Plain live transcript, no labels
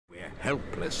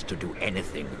helpless to do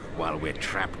anything while we're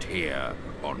trapped here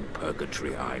on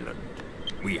Purgatory Island.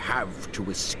 We have to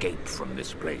escape from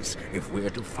this place if we're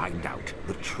to find out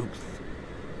the truth.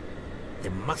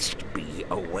 There must be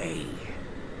a way.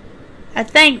 I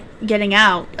think getting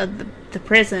out of the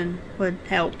prison would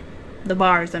help. The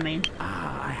bars, I mean.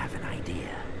 Ah, I have an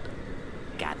idea.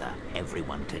 Gather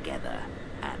everyone together,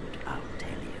 and I'll tell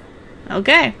you.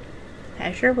 Okay.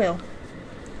 I sure will.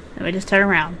 Let me just turn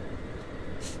around.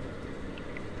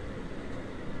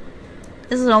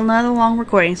 This is another long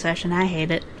recording session. I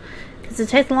hate it. Because it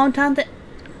takes a long time to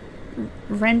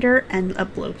render and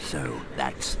upload. So,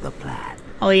 that's the plan.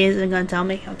 Oh, he isn't going to tell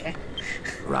me? Okay.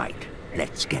 Right.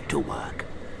 Let's get to work.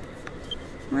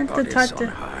 Goddess on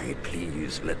high,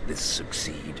 please let this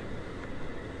succeed.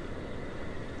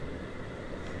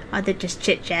 Oh, they're just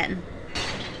chit-chatting.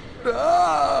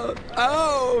 Ah!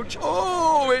 Ouch!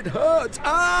 Oh, it hurts!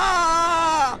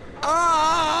 Ah!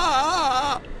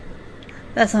 Ah!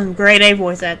 That's some grade A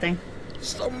voice acting.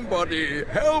 Somebody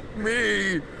help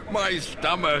me! My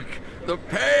stomach! The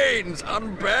pain's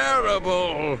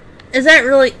unbearable! Is that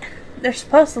really... They're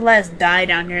supposed to let us die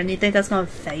down here, and you think that's going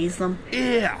to faze them?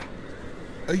 Yeah.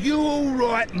 Are you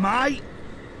alright, mate?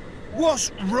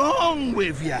 What's wrong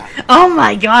with you? Oh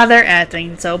my god, they're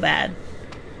acting so bad.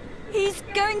 He's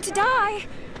going to die.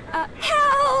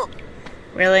 Help!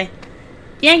 Really?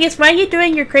 Yangus, why are you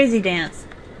doing your crazy dance?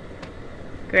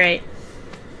 Great.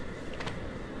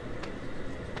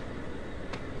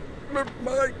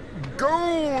 My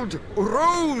gold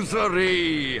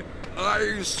rosary!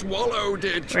 I swallowed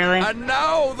it, Really? and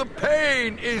now the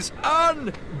pain is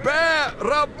unbearable!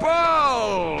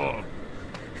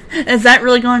 Is that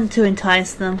really going to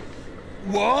entice them?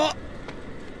 What?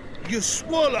 You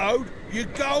swallowed your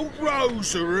gold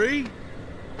rosary?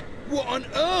 What on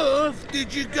earth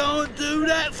did you go and do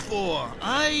that for,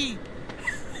 eh?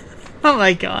 Oh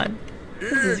my god.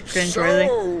 This is It's cringeworthy.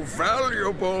 so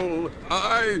valuable.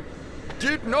 I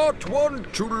did not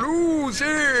want to lose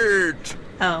it.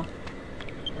 Oh.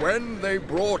 When they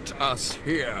brought us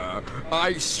here,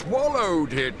 I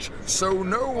swallowed it so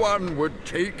no one would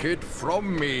take it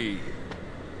from me.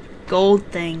 Gold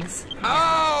things.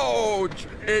 Ouch!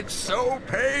 It's so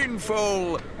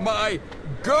painful. My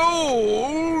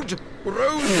gold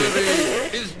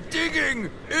rosary is digging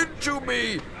into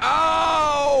me.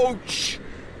 Ouch!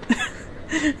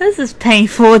 This is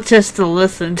painful just to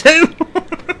listen to.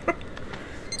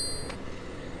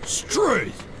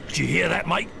 Struth! Did you hear that,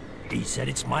 mate? He said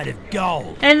it's made of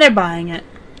gold. And they're buying it.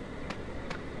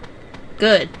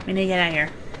 Good. We need to get out of here.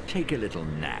 Take a little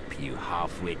nap, you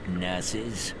half-wit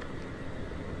nurses.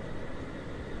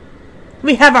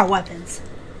 We have our weapons.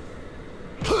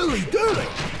 Hooly dooly!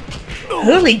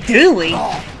 Hooly dooly.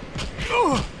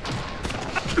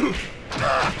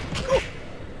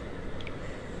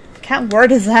 What kind of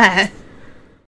word is that?